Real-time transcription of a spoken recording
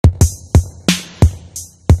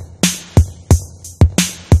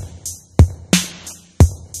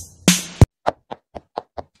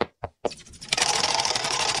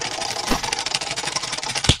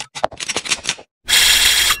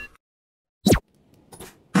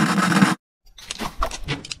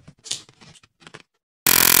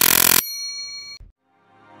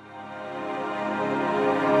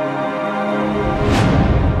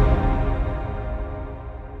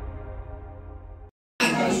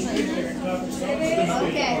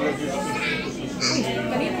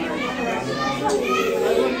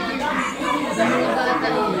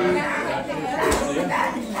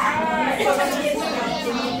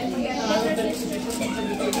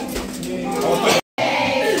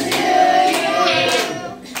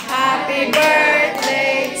Happy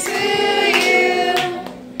birthday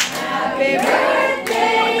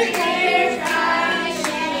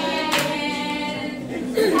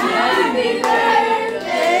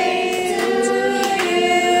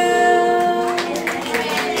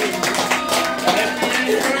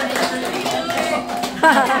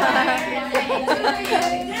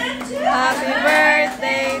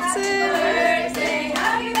to you.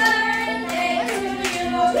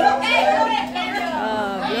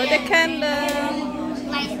 Oh, blow the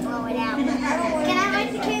candle. Light blow it out. Can I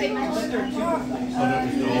light the candle?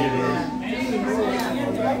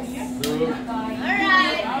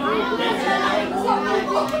 Alright.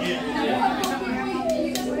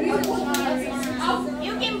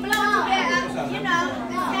 You can blow together, you know,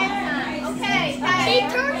 at the same time. Okay,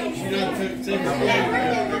 guys.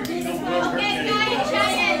 Okay, guys,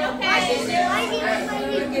 Cheyenne, okay?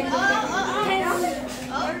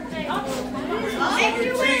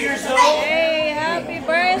 Hey, happy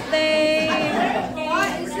birthday.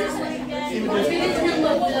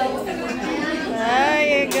 There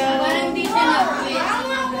you go.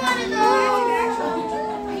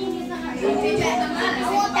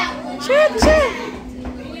 Choo choo.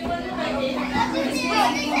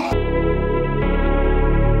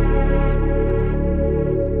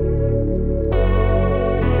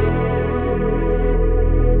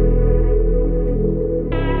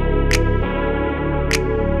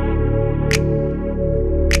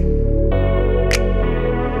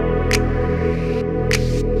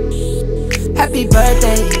 Happy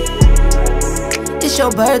birthday, it's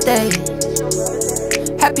your birthday.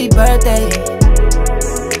 Happy birthday,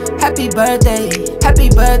 happy birthday, happy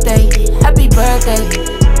birthday, happy birthday.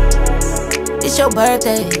 It's your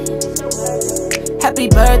birthday. Happy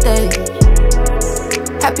birthday,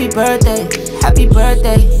 happy birthday, happy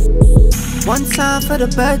birthday. One time for the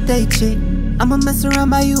birthday chick, I'ma mess around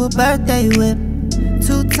buy you a birthday whip.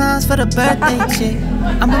 2 times for the birthday chick,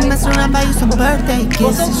 I'ma mess around buy you some birthday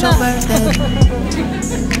gifts. It's your birthday.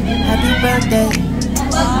 Happy birthday.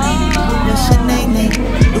 What's your name?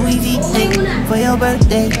 Louis V for your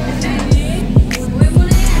birthday.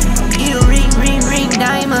 Earring, ring, ring,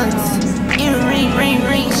 diamonds. Earring, ring,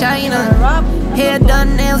 ring, shiner. Hair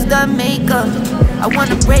done, nails done, makeup. I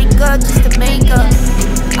wanna break up just to make up.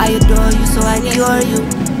 I adore you, so I adore you.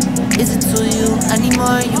 Is it to you? I need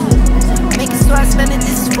more of you. Make it so I spend it,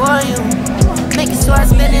 this is for you. Make it so I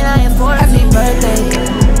spend it, I am for you. Happy birthday.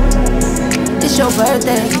 It's your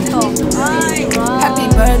birthday. Happy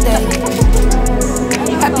birthday.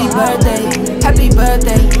 Happy birthday. Happy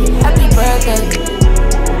birthday. Happy birthday.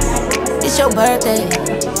 It's your birthday.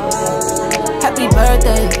 Happy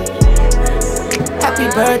birthday. Happy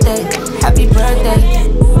birthday. Happy birthday.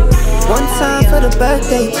 One time for the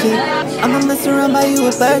birthday chick, I'ma mess around buy you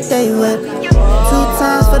a birthday whip. 2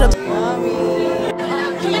 times for the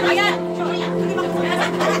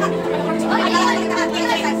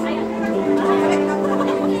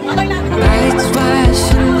lights flash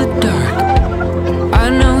in the dark. I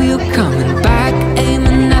know you're coming back,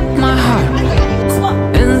 aiming at my heart.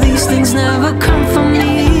 And these things never come from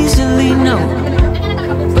me easily, no.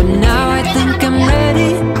 But now I think I'm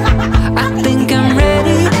ready. I think I'm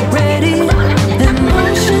ready, ready.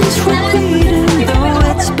 Emotions repeating, though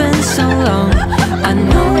it's been so long. I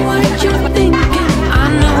know what you're thinking, I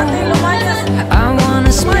know. I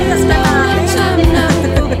wanna spend all the time now,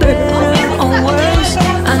 for better or worse. I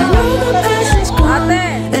know the past is gone,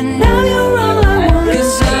 and now you're all I want.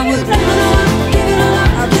 'Cause I would give it all, give it all,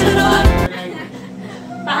 give it all.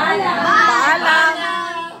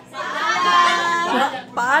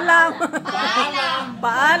 Paalam.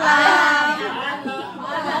 Paalam.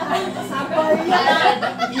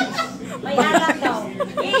 Paalam daw.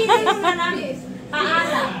 Iinin mo na namin.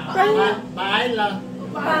 Paalam. Paalam.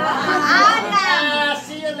 Paalam.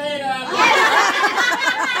 See you later.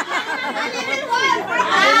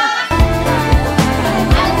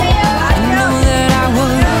 I know that I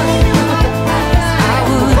would.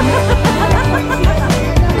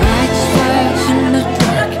 Lights flash in the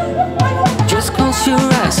dark. Just close your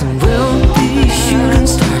eyes and we'll be shooting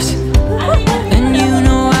stars. And you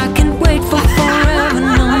know I can't wait for forever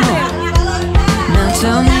no more. Now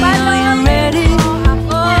tell me, are you ready?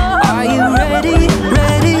 Are you ready?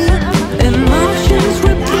 Ready? Emotions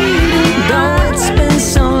repeating, though it's been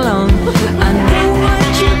so long. I know what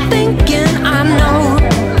you think.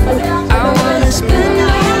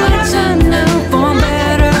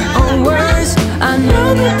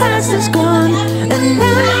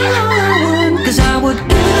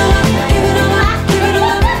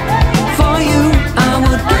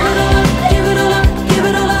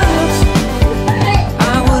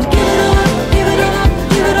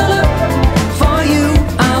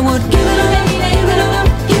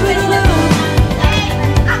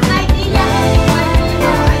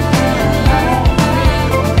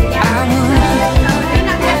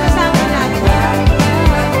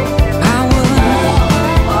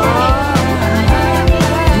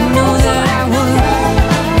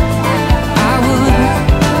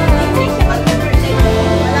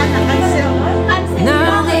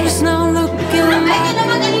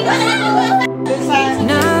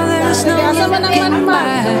 Asa man ang looking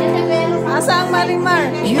Marimar? back. Asa ang Marimar?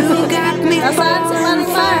 You got me Nasaan si falling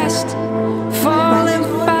Marimar? fast, falling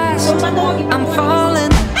fast. I'm falling.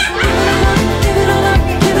 Give it all up,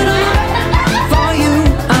 give it all up. For you,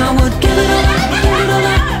 I would give it all up, give it all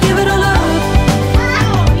up, give it all up.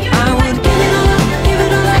 I would give it all up, give it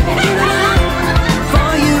all up, give it all up.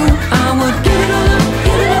 For you, I would give it all up,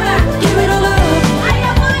 give it all up, give it all up.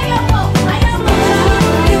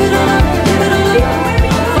 Give it all up, give it all up.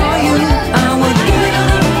 For you, I would give it all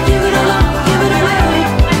up, give it all up, give it all up.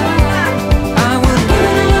 I would give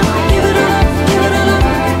it all up, give it all up, give it all up.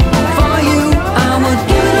 For you, I would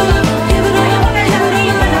give it all up, give it all up, give it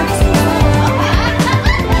all up.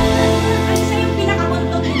 Siya yung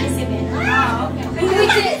pinakabuntog ni Isabel.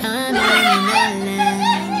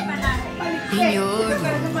 In your room,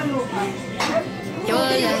 you're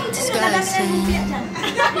like disgusting.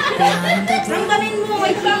 Behind the door, Tanggalin mo,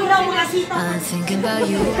 may tiraw mga sita. I'm thinking about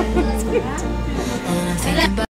you, and I'm thinking about